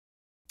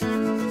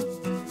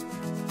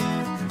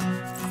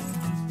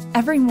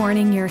Every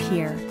morning you're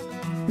here,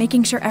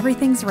 making sure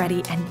everything's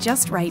ready and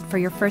just right for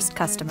your first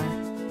customer,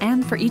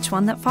 and for each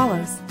one that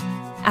follows.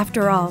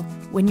 After all,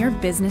 when your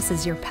business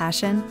is your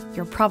passion,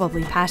 you're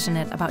probably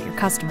passionate about your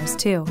customers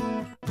too.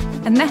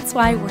 And that's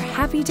why we're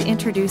happy to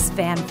introduce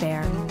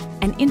Fanfare,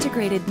 an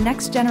integrated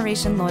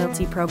next-generation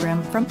loyalty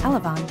program from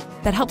Elevon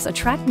that helps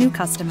attract new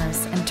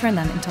customers and turn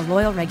them into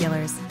loyal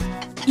regulars,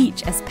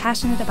 each as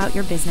passionate about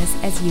your business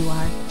as you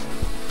are.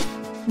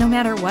 No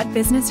matter what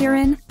business you're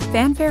in,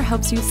 Fanfare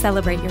helps you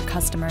celebrate your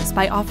customers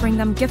by offering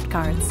them gift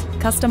cards,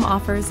 custom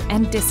offers,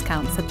 and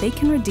discounts that they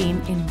can redeem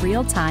in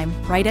real time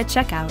right at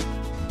checkout.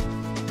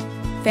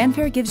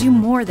 Fanfare gives you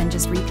more than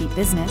just repeat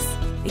business.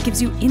 It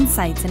gives you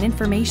insights and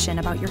information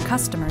about your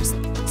customers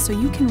so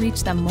you can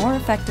reach them more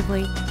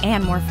effectively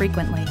and more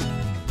frequently.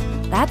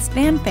 That's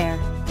Fanfare.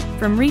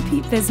 From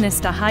repeat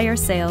business to higher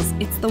sales,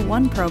 it's the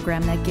one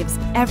program that gives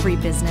every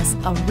business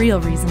a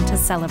real reason to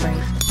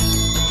celebrate.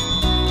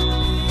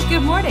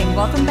 Good morning,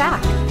 welcome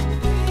back.